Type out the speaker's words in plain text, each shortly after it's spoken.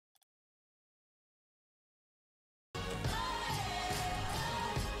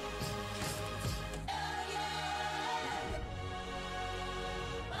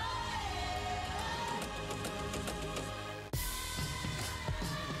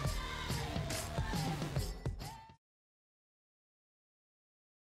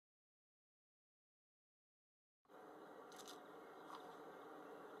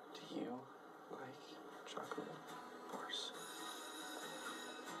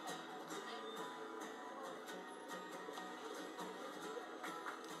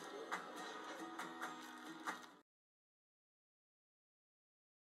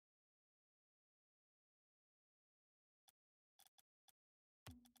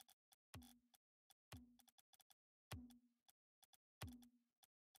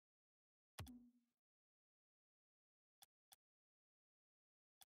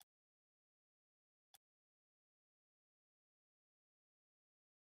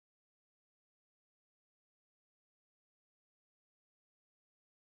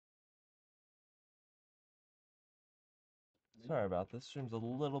Sorry about this. Stream's a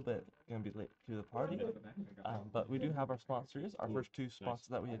little bit gonna be late to the party, but we do have our sponsors. Our first two sponsors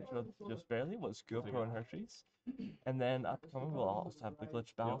that we had showed just barely was GoPro and Hershey's, and then upcoming we'll also have the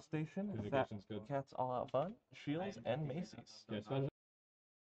Glitch Battle Station, Fat Cats All Out Fun, Shields, and Macy's.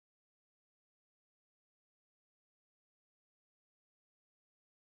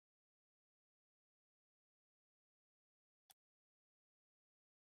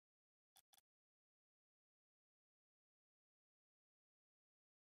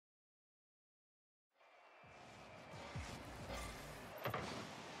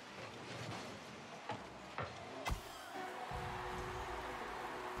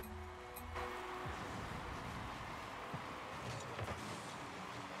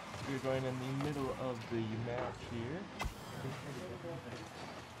 We're going in the middle of the match here.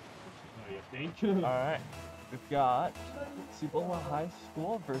 Thank you. Alright, we've got Cibola High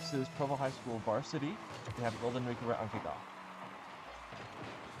School versus Provo High School Varsity. We have Golden Rico right on kickoff.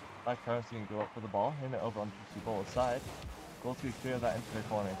 Black Carlos can go up for the ball, hand it over onto Cibola's side. Goal to clear that into the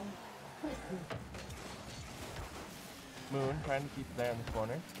corner. Moon trying to keep it there in the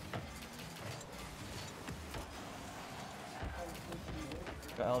corner.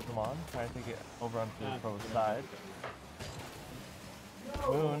 Got Eldamon trying to take it over onto the Provo side.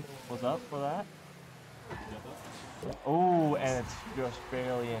 Moon was up for that. Oh, and it's just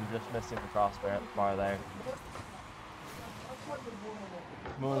barely and just missing the crossbar there.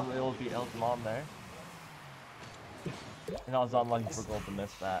 Moon was able to beat Eldamon there. And I was unlucky for goal to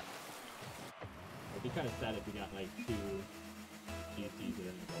miss that. It'd be kind of sad if we got like 2 GCs in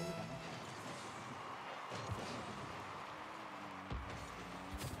the goal.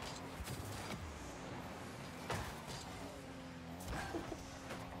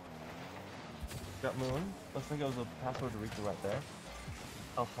 Got Moon. Looks like it was a pass over to Rico right there.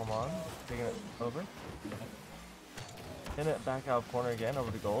 Alphamon taking it over. Hit it back out of corner again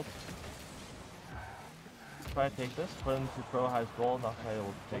over to Gold. Try to take this, put it into Pro High's goal, not quite able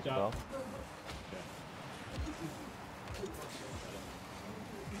to take it though.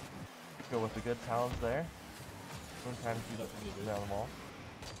 Go with the good talents there. Moon trying to keep it down the ball.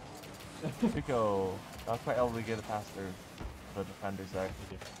 Pico not quite able to get it past the defenders there.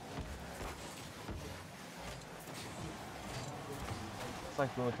 Looks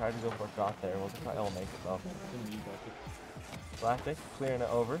like Moon tried to go for a shot there, wasn't quite able to make it though. Galactic clearing it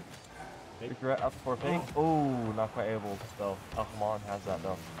over. Regret up for fake. Oh, not quite able though. Alphamon has that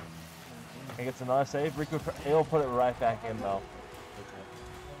though. And gets another save. Rico able to put it right back in though.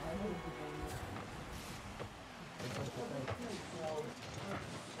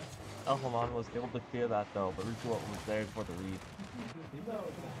 Alphamon was able to clear that though, but Rico was there for the read.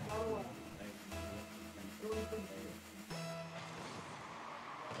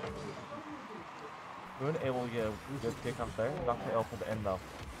 Moon able to get a good kick up there, not quite able to put it in though.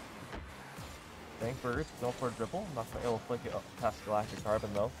 Bankbird going for a dribble, not quite able to flick it up past Galactic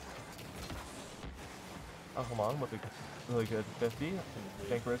Carbon though. Alphamon with a really good 50.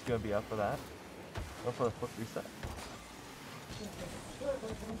 Bankbird's gonna be up for that. Go for the quick reset.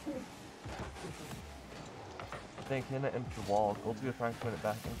 Think hitting it into the wall. Gold's gonna try and put it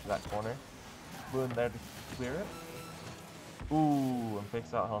back into that corner. Moon there to clear it. Ooh, and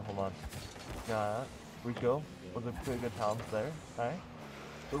fakes out Alphamon. Got Rico with a pretty good talent there. Alright.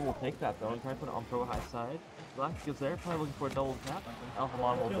 Moon will take that though and try to put it on Pro High side. Black gives there, probably looking for a double tap.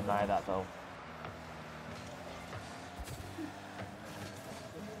 Alphamon will deny that though.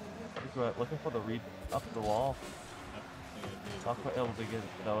 Rico looking for the read up the wall. Not quite able to get it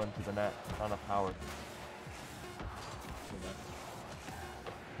though into the net. Not enough power.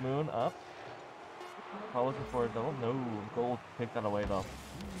 Moon up. Probably looking for a double. No, Gold picked that away though.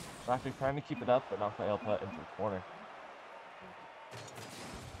 Actually trying to keep it up, but not quite able to put it into the corner.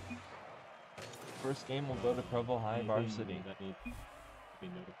 First game will go to Provo High Varsity.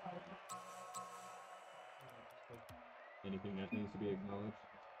 Anything that needs to be acknowledged?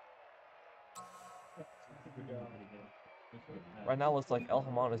 Right now looks like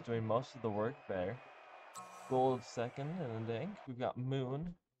Alphamon is doing most of the work there. Gold second and then Dank. We've got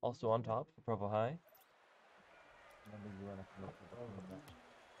Moon also on top for Provo High.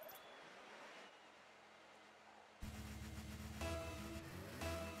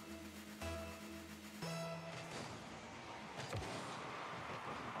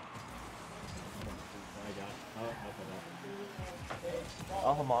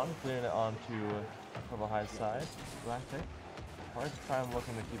 Alphamon clearing it onto Provo High's side. Galactic. Hard time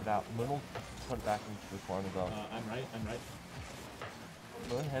looking to keep it out. Moon will put it back into the corner though. I'm right.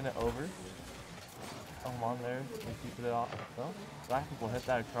 Moon hand it over. Alphamon there to keep it off though. Galactic will hit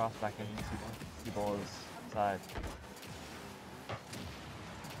that across back into Cibola's side.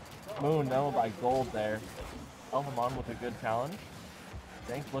 Moon nailed by gold there. El Haman with a good challenge.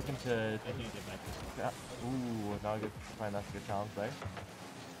 Dank looking to... I can't get back to it. Ooh, not a good, fine, that's a good challenge there.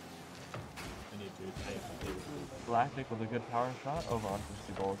 I need boost. I have to do boost. Galactic with a good power shot over onto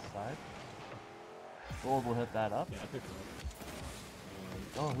Cibola's side. Gold will hit that up. Yeah, I picked it up.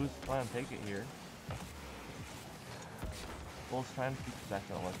 Oh, who's trying to take it here? Gold's trying to keep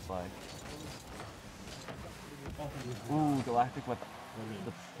second, it looks like. Ooh, Galactic with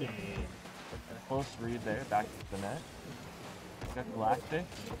the close read there, back to the net. Got Galactic,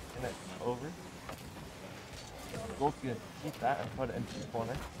 and it over. Gold's gonna keep that and put it into the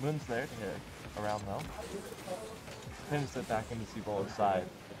corner. Moon's there to hit around though. Pins it back into Cibola's side.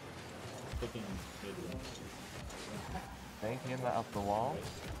 Banking that up the wall.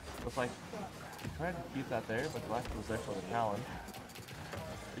 Looks like he tried to keep that there, but Galactic was there for the challenge.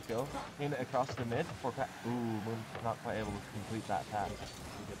 There you go. Hitting it across the mid for Ooh, Moon not quite able to complete that pass.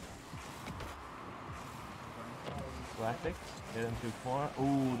 Galactic, get into corner.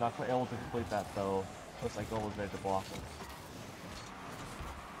 Ooh, not quite able to complete that though. Looks like Gold was there to block him.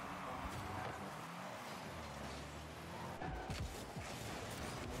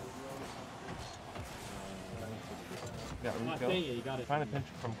 Got Rico. Trying to pinch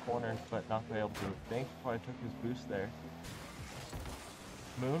it from corner, but not quite able to. Dank probably took his boost there.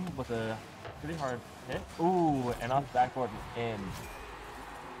 Moon with a pretty hard hit. Ooh, and off the backboard and in.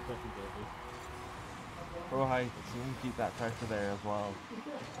 Provo seemed to keep that pressure there as well.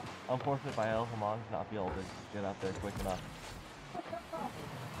 Unfortunate by El Haman to not be able to get out there quick enough.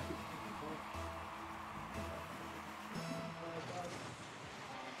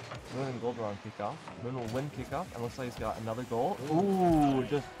 Moon and Gold are on kickoff. Moon will win kickoff and looks like he's got another goal. Ooh,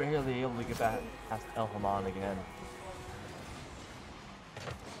 just barely able to get that past El Haman again.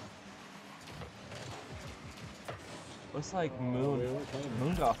 Looks like Moon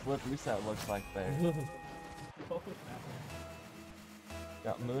got flip reset, looks like there.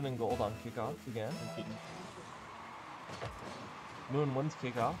 Got Moon and Gold on kickoff again. Moon wins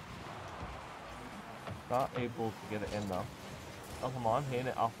kickoff. Not able to get it in though. El Haman hitting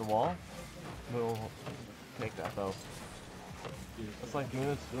it off the wall. Moon will take that though. Looks like Moon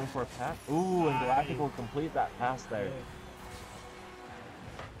is doing for a pass. Ooh, and Galactic will complete that pass there.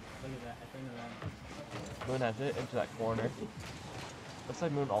 Moon has it into that corner. Looks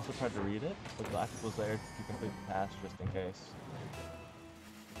like Moon also tried to read it, but Galactic was there to complete the pass just in case.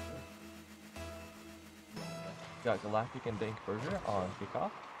 Got Galactic and Dank Burger on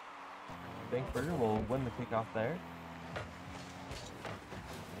kickoff. Dank Burger will win the kickoff there.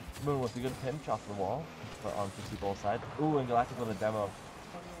 Moon with a good pinch off the wall, but on Cibola's side. Ooh, and Galactic with a demo.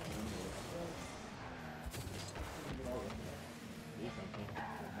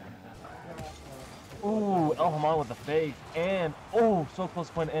 Ooh, El Haman with the fake, and oh, so close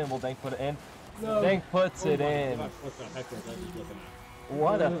to putting it in. Will Dank put it in? No. Dank puts it in.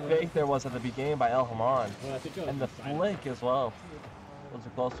 What a fake there was at the beginning by El Haman. And the flick as well. Was a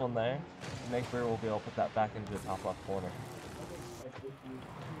close one there. Dank Burger will be able to put that back into the top left corner.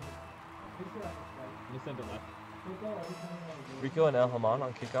 Rico and El Haman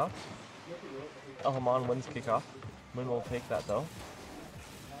on kickoff. El Haman wins kickoff. Moon will take that though.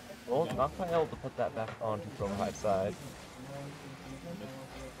 Well, not quite able to put that back onto Provo High's side.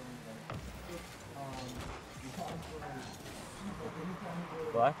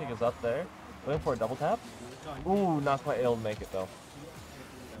 Galactic is up there. Going for a double tap. Ooh, not quite able to make it though.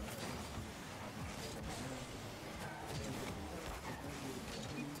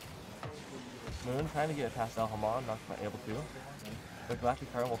 Moon trying to get it past El Haman, not quite able to. But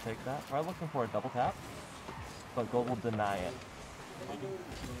Galactic Card will take that. Probably looking for a double tap, but Gold will deny it.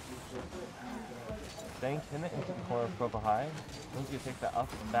 Dank in it into the corner of Provo High. Moon's gonna take that up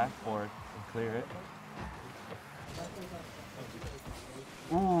and back forward and clear it.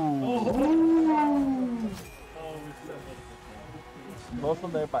 Ooh! Close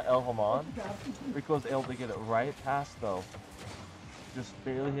one there by El Haman. Rico's able to get it right past though. Just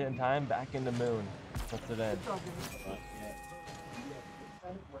barely hit in time, back into Moon. Puts it in.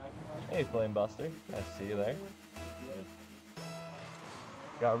 Hey, Flame Buster. Nice to see you there.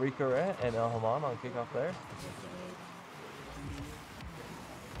 Got Rico and El Haman on kickoff there.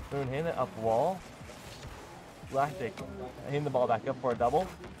 Moon hitting it up the wall. Galactic hitting the ball back up for a double.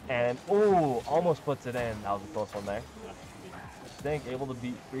 And, ooh, almost puts it in. That was a close one there. Dank able to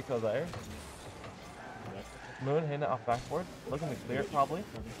beat Rico there. Moon hitting it off backboard. Looking to clear it probably.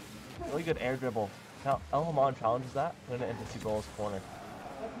 Really good air dribble. Now, El Haman challenges that. Putting it into Cibola's corner.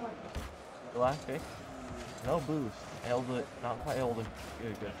 Galactic. No boost. Able to, not quite able to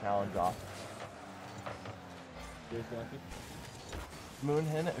get a good challenge off. Moon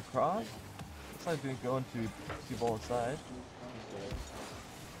hitting it across. Looks like it's going to go into Cibola's side.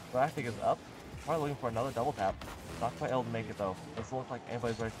 Galactic is up. Probably looking for another double tap. Not quite able to make it though. Doesn't look like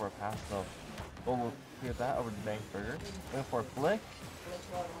anybody's ready for a pass though. Gold will clear that over to Bankburger. Looking for a flick.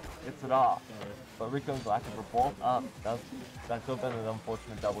 Gets it off. But Rico and Galactic were both up. That could have been an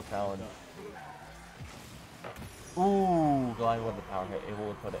unfortunate double challenge. Ooh, Galactic with the power hit, able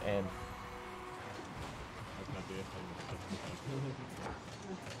to put it in.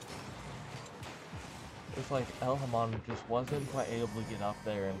 It's like El Haman just wasn't quite able to get up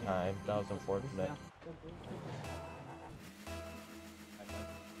there in time. That was unfortunate.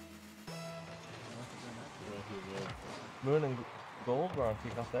 Moon and Gold were on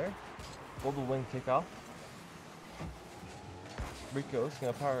kickoff there. Gold will win kickoff. Rico's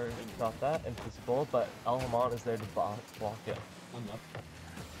gonna power stop that into Cibola, but El Haman is there to block it.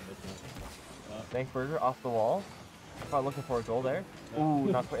 Bankburger off the wall. Probably looking for a goal there. Ooh,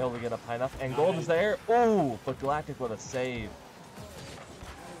 not quite able to get up high enough. And Gold is there. Ooh, but Galactic with a save.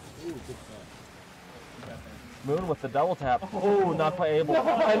 Moon with the double tap. Oh, not quite able.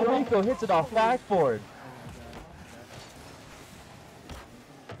 And Rico hits it off backboard.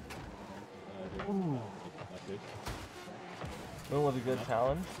 Ooh. Moon with a good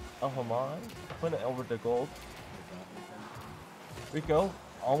challenge. El Haman putting it over to Gold. Rico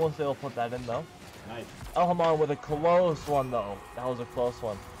almost able to put that in though. Nice. El Haman with a close one though. That was a close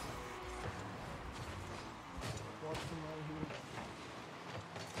one.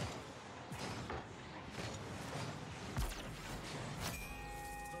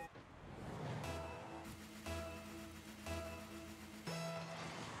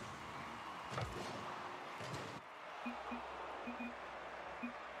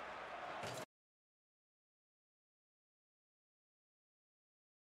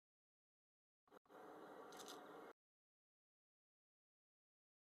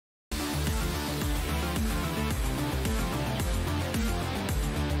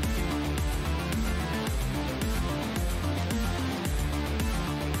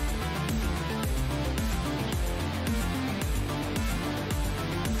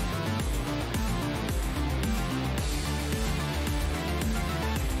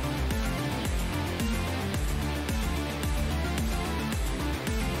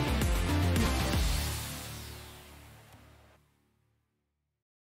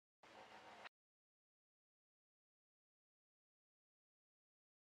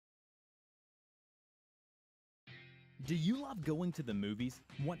 Do you love going to the movies?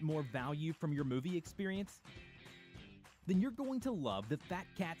 Want more value from your movie experience? Then you're going to love the Fat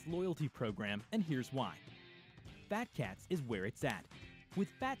Cats loyalty program, and here's why. Fat Cats is where it's at. With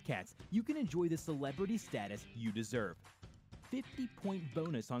Fat Cats, you can enjoy the celebrity status you deserve. 50-point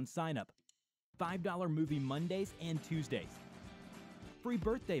bonus on sign-up. $5 movie Mondays and Tuesdays. Free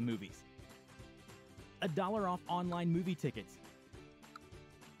birthday movies. $1 off online movie tickets.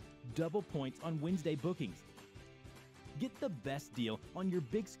 Double points on Wednesday bookings. Get the best deal on your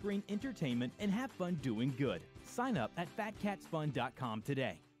big screen entertainment and have fun doing good. Sign up at fatcatsfun.com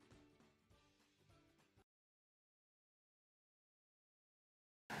today.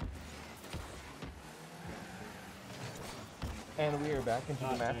 And we are back into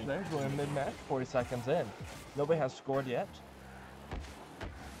the match there. We're in mid-match, 40 seconds in. Nobody has scored yet.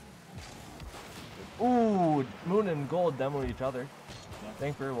 Ooh, Moon and Gold demo each other.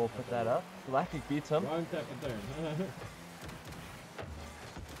 Bankburger will put that up. Galactic beats him. Wrong second turn.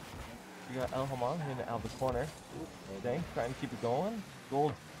 You got El Haman hitting it out of the corner. Dank trying to keep it going.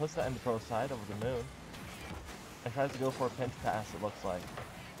 Gold puts that into pro side over the Moon. And tries to go for a pinch pass, it looks like.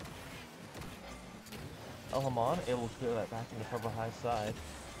 El Haman able to clear that back into Provo high side.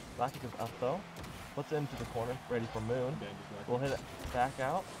 Galactic is up though. Puts it into the corner, ready for Moon. We'll hit it back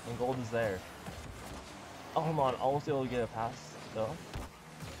out, and Gold is there. El Haman almost able to get a pass though.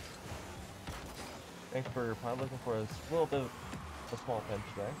 Thanks for probably looking for a little bit of a small pinch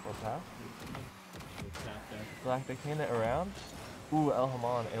there for a pass. Galactic hitting it around. Ooh, El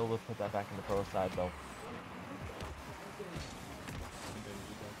Haman able to put that back into pro side though.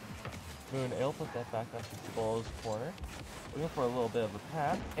 Moon able to put that back up to Cibola's corner. Looking for a little bit of a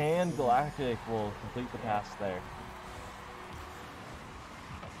pass, and Galactic will complete the pass there.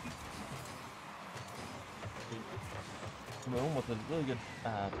 Moon with a really good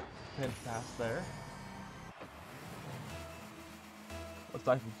pinch pass there. Looks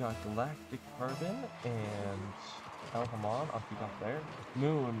like we've got Galactic Carbon and El Haman on kickoff there.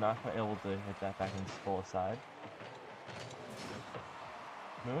 Moon not quite able to hit that back into Cibola's side.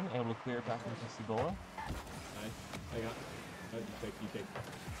 Moon able to clear it back into Cibola. Nice. I got. You take.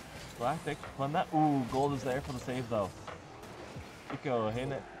 Galactic putting that. Ooh, Gold is there for the save though. Rico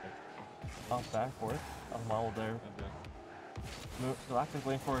hitting it off backboard. Alhamon there. Galactic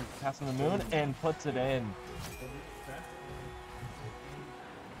waiting for passing the moon and puts it in.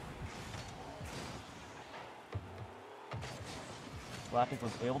 Galactic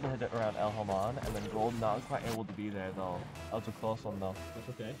was able to hit it around Alhamon, and then Gold not quite able to be there though. That was a close one though. That's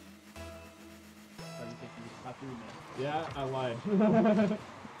okay. Yeah, I lied.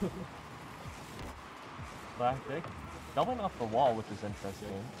 Galactic doubling off the wall, which is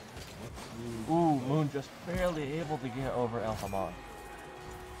interesting. Ooh, Moon just barely able to get over Alhamon.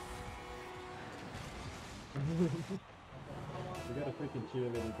 We got a freaking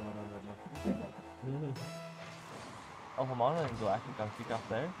cheerleader going on right now. Alhamon and Galactic on kickoff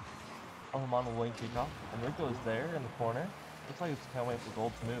there. Alhamon will wing kickoff, and Rico is there in the corner. Looks like it's can't wait for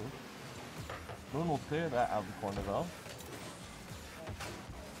Gold to move. Moon will clear that out of the corner though.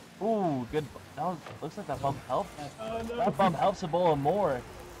 Ooh, good. That was, looks like that bump helped. Oh, no. That bump helps Cibola more.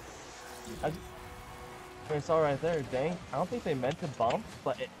 I saw right there, Dank. I don't think they meant to bump,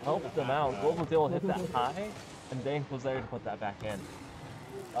 but it helped them out. Gold was able to hit that high, and Dank was there to put that back in.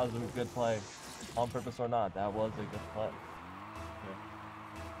 That was a good play. On purpose or not, that was a good play.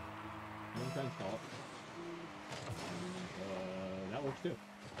 I'm trying to stall it. That works too.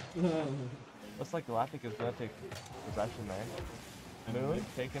 Looks like Galactic is going to take possession there. Moon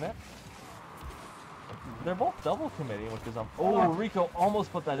taking it. They're both double committing, which is oh, Rico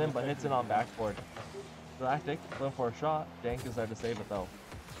almost put that in, but hits it on backboard. Galactic going for a shot. Dank is there to save it though.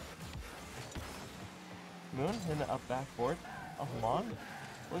 Moon hitting it up backboard. Alhamon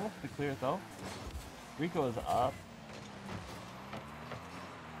looking to clear it though. Rico is up.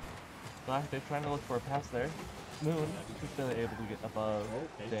 Galactic trying to look for a pass there. Moon is still able to get above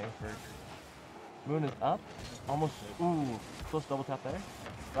Dank first. Moon is up. Almost. Ooh, close double tap there.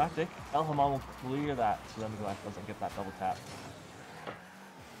 Galactic. Alhamon will clear that so then Galactic doesn't get that double tap.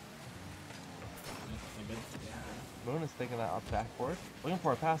 Moon is taking that up backboard. Looking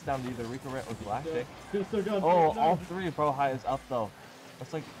for a pass down to either Rico Red or Galactic. Oh, all three of Pro High is up though.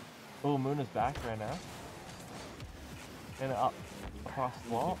 Looks like. Oh, Moon is back right now. And up across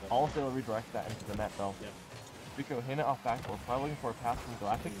the wall. Also able to redirect that into the net though. Rico hitting it off backboard. Probably looking for a pass from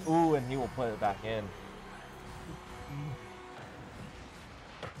Galactic. Ooh, and he will put it back in.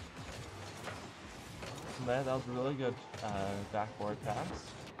 That was a really good backboard pass.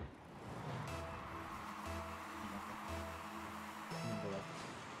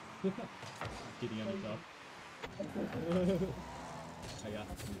 Cheating on himself.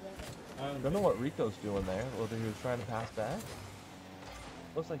 I don't know what Rico's doing there, whether he was trying to pass back.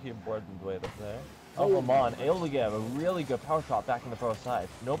 Looks like he boarded the way up there. Alhamon able to get a really good power shot back in the Pro side.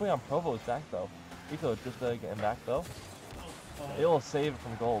 Nobody on Provo's back though. Rico just getting back though. It will save it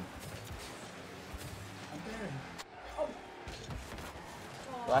from Gold.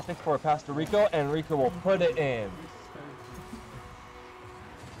 Galactic for a pass to Rico, and Rico will put it in.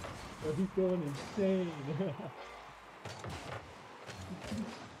 Oh, he's going insane.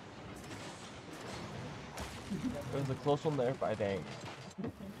 There was a close one there by Dank.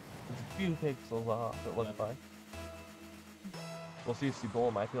 There's a few pixels off, it looks like. We'll see if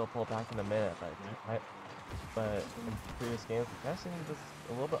Cibola might be able to pull it back in a minute, but in previous games, we're kind of seeing this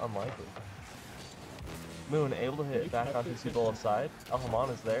a little bit unlikely. Moon able to hit it back onto Cibola's side.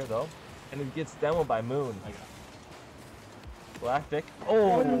 Alhamon is there though, and it gets demoed by Moon. Galactic,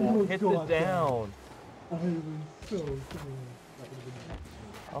 oh, hit it down. I was so sorry.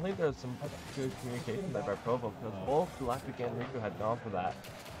 I think there's some good communication there by Provo because both Galactic and Rico had gone for that.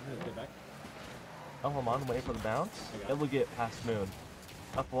 Alhamon waiting for the bounce. It will get past Moon.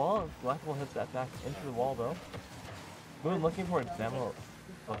 Up wall, Galactic will hit that back into the wall though. Moon looking for a demo,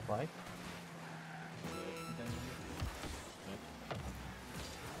 looks like.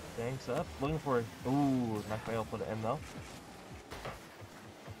 Dank's up, looking for a, ooh, not quite able to put it in though.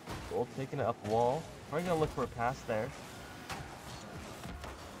 Gold taking it up wall. Probably gonna look for a pass there.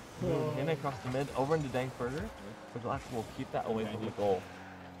 In across the mid, over into Dankburger. But Galactic will keep that away from the goal.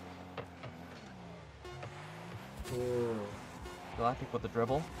 Galactic with the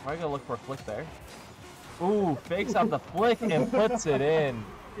dribble. Probably gonna look for a flick there. Ooh, fakes out the flick and puts it in.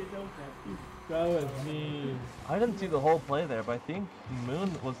 That was mean. I didn't see the whole play there, but I think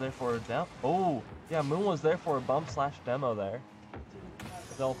Moon was there for a demo. Oh, yeah, Moon was there for a bump / demo there.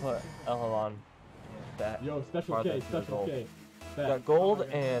 They'll put Alhamon back. Yo, special K, special K. Got Gold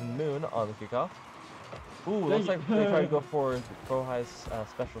and Moon on the kickoff. Ooh, looks like they try to go for Pro High's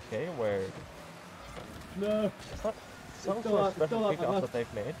special K, where no, it's not some sort of special kickoff that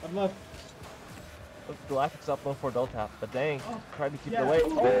they've made. I'm left. Galactic's up for double tap, but Dank tried to keep it away.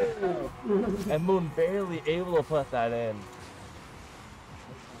 Oh! And Moon barely able to put that in.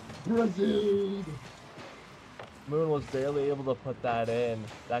 Brazil. Moon was barely able to put that in.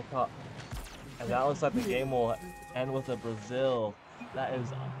 That caught, and that looks like the game will end with a Brazil. That is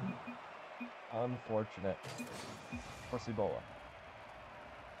unfortunate for Cibola.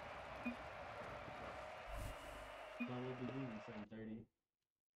 Well, we'll be leaving 7:30.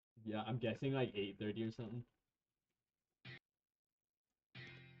 Yeah, I'm guessing like 8:30 or something.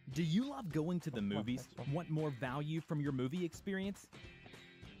 Do you love going to the Come on, movies? next one. Want more value from your movie experience?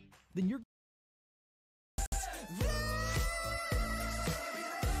 Then you're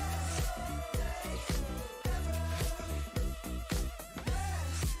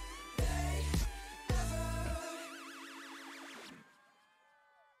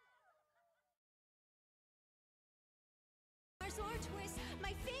Or twist,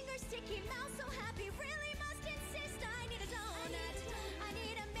 my fingers sticky, mouth so happy, really must insist. I need a donut. I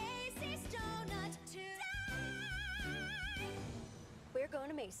need a Macy's donut too. We're going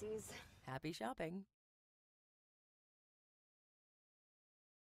to Macy's. Happy shopping.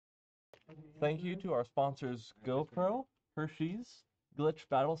 Thank you to our sponsors GoPro, Hershey's, Glitch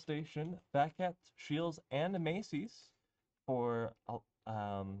Battle Station, Fat Cats, Shields, and Macy's for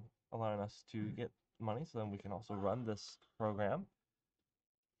allowing us to get money so then we can also run this program.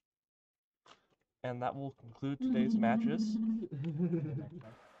 And that will conclude today's matches.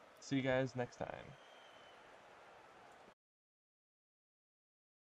 See you guys next time.